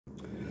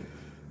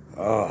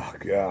Oh,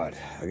 God.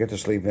 I get to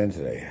sleep in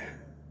today.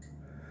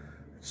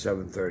 It's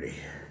 7:30.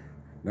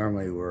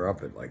 Normally we're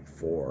up at like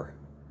 4.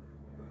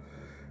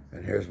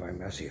 And here's my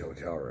messy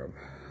hotel room.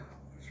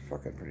 It's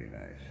fucking pretty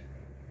nice.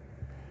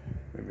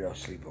 Maybe I'll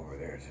sleep over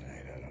there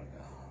tonight. I don't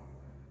know.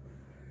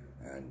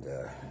 And,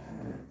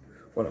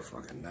 what a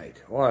fucking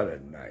night. What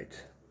a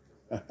night.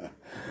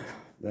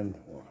 Then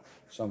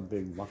some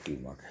big mucky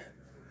muck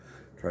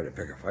tried to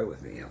pick a fight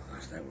with me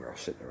last night. We were all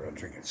sitting around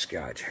drinking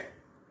scotch.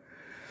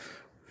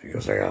 He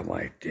goes, I got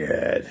my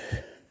dad,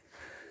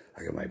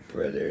 I got my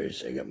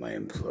brothers, I got my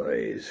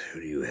employees.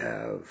 Who do you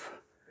have?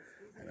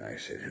 And I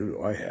said, who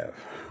do I have?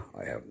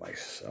 I have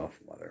myself,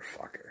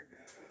 motherfucker.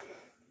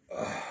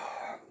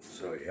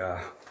 So,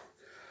 yeah.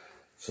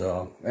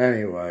 So,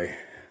 anyway,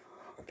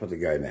 I put the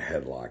guy in a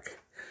headlock.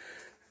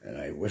 And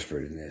I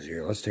whispered in his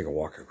ear, let's take a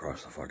walk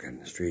across the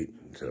fucking street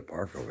to the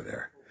park over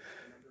there.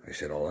 I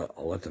said, I'll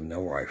let them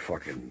know where I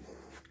left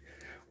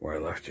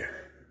you.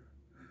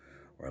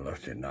 Where I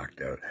left you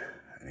knocked out.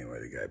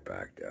 Anyway, the guy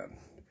backed down.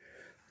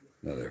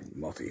 Another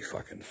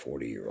multi-fucking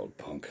 40-year-old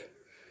punk.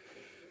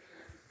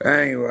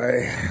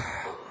 Anyway,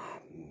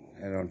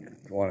 I don't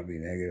want to be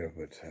negative,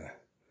 but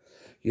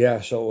yeah,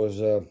 so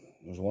it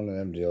was one of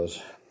them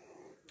deals.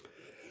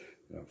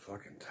 I'm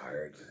fucking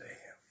tired today.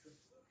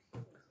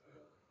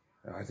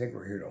 I think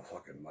we're here till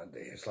fucking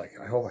Monday. It's like,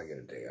 I hope I get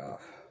a day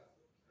off.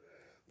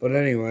 But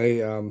anyway,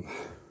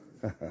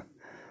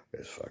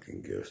 this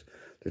fucking goose.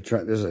 They're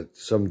trying,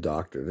 some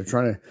doctor. They're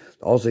trying to,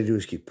 all they do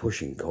is keep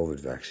pushing COVID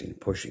vaccine.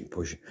 Pushing.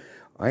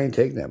 I ain't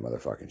taking that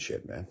motherfucking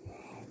shit, man.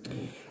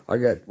 I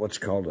got what's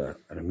called an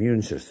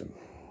immune system.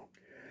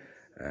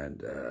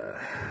 And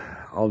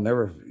I'll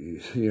never,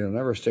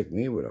 never stick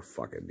me with a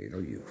fucking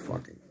needle, you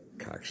fucking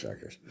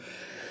cocksuckers.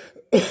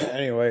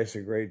 Anyway, it's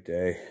a great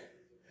day.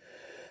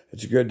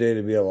 It's a good day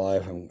to be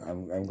alive.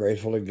 I'm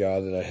grateful to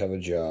God that I have a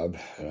job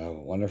and I have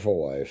a wonderful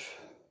wife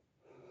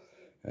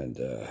and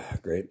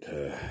great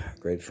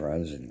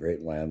friends and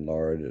great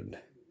landlord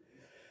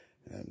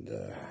and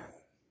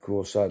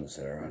cool sons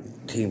that are on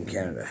Team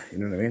Canada. You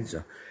know what I mean?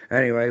 So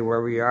anyway,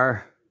 where we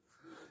are,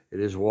 it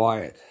is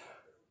Wyatt,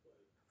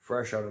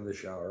 fresh out of the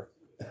shower.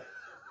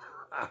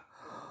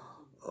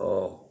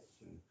 Oh,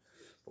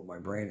 but my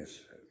brain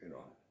is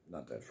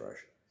not that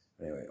fresh.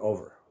 Anyway,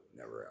 over,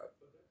 never out.